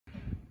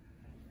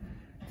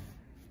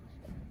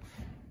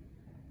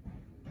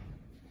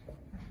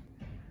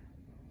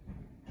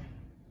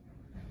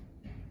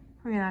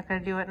You're not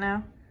gonna do it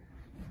now?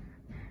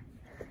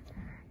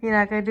 You're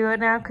not gonna do it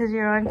now because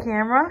you're on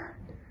camera?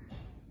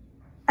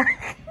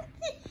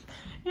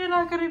 You're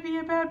not gonna be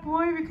a bad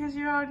boy because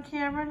you're on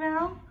camera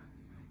now?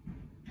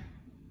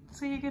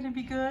 So you're gonna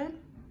be good?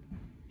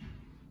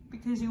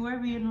 Because you were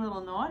being a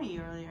little naughty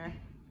earlier.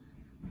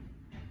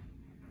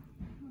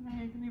 Now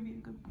you're gonna be a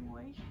good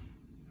boy.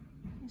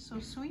 You're so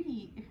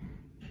sweet.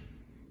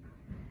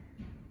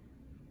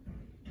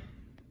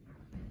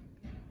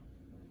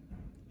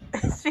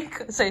 It's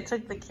because I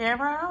took the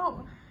camera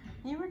out.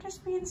 You were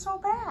just being so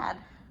bad.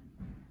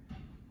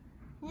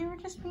 You were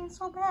just being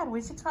so bad.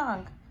 Where's your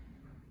tongue?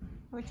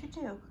 What'd you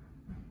do?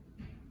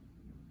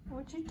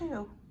 What'd you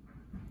do?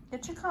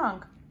 Get your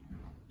tongue.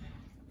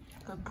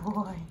 Good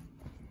boy.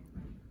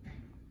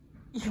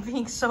 You're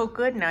being so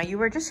good now. You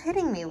were just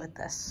hitting me with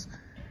this.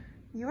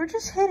 You were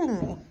just hitting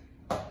me.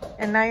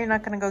 And now you're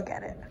not gonna go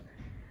get it.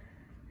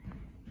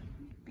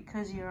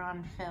 Because you're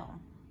on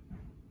film.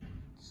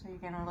 So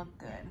you're gonna look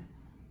good.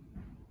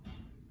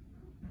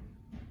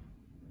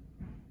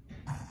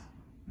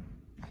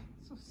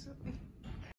 So silly.